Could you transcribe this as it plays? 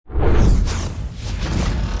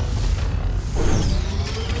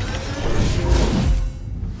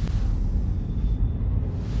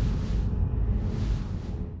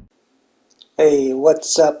Hey,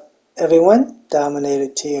 what's up everyone?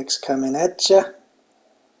 Dominated TX coming at ya.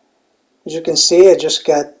 As you can see, I just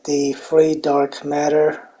got the free dark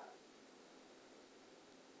matter,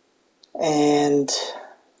 and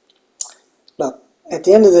look, at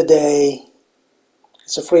the end of the day,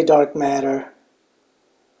 it's a free dark matter,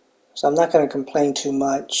 so I'm not going to complain too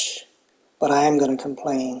much, but I am going to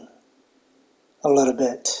complain a little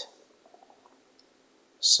bit.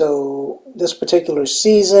 So this particular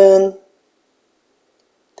season,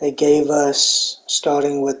 they gave us,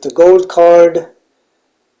 starting with the gold card,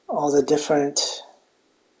 all the different,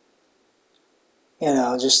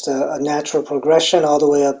 just a natural progression all the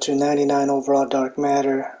way up to 99 overall dark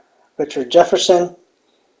matter, Jefferson,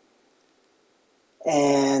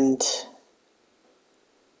 and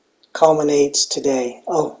culminates today.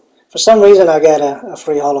 Oh, for some reason I got a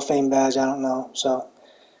free Hall of Fame badge, I don't know, so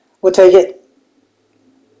we'll take it.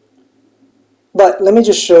 But let me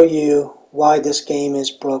just show you why this game is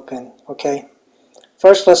broken, okay?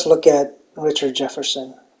 First, let's look at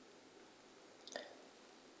Jefferson.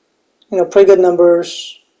 Pretty good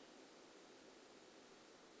numbers.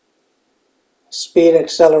 Speed and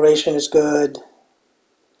acceleration is good.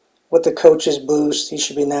 With the coach's boost, he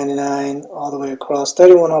should be 99 all the way across.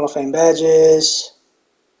 31 Hall of Fame badges.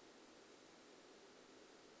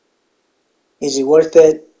 Is he worth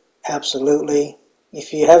it? Absolutely.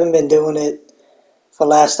 If you haven't been doing it for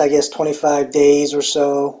the last, I guess, 25 days or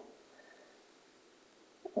so,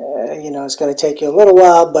 it's going to take you a little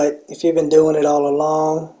while, but if you've been doing it all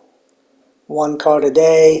along, one card a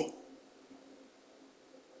day,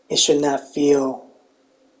 it should not feel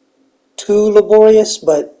too laborious,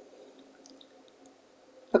 but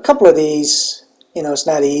a couple of these, it's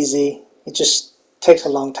not easy. It just takes a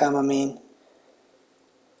long time. I mean,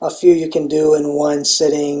 a few you can do in one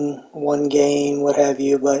sitting, one game, what have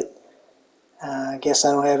you, but I guess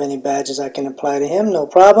I don't have any badges I can apply to him, no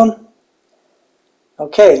problem.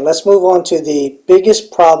 Okay, let's move on to the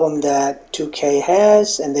biggest problem that 2K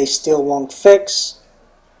has, and they still won't fix.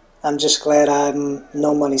 I'm just glad I'm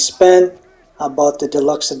no money spent. I bought the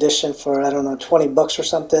deluxe edition for, I don't know, 20 bucks or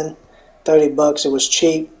something. 30 bucks, it was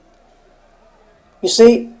cheap. You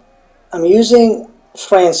see, I'm using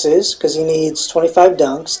Francis because he needs 25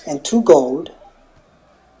 dunks and 2 gold.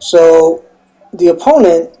 So the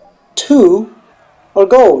opponent, 2 are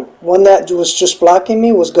gold. One that was just blocking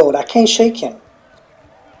me was gold. I can't shake him.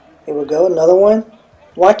 Here we go, another one.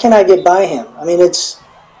 Why can't I get by him? I mean, it's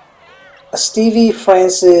a Stevie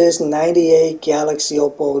Francis 98 Galaxy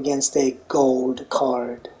Opal against a gold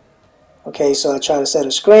card. Okay, so I try to set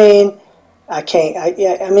a screen. I can't.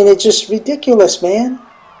 I mean, it's just ridiculous, man.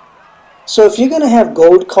 So if you're going to have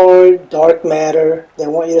gold card, dark matter, they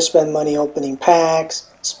want you to spend money opening packs,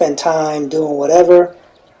 spend time doing whatever.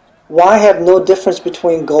 Why have no difference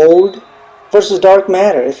between gold versus dark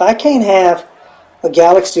matter? If I can't have a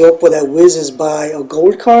Galaxy Opal that whizzes by a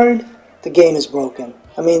gold card, the game is broken.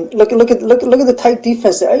 I mean, look at the tight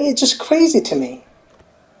defense there. It's just crazy to me.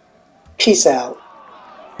 Peace out.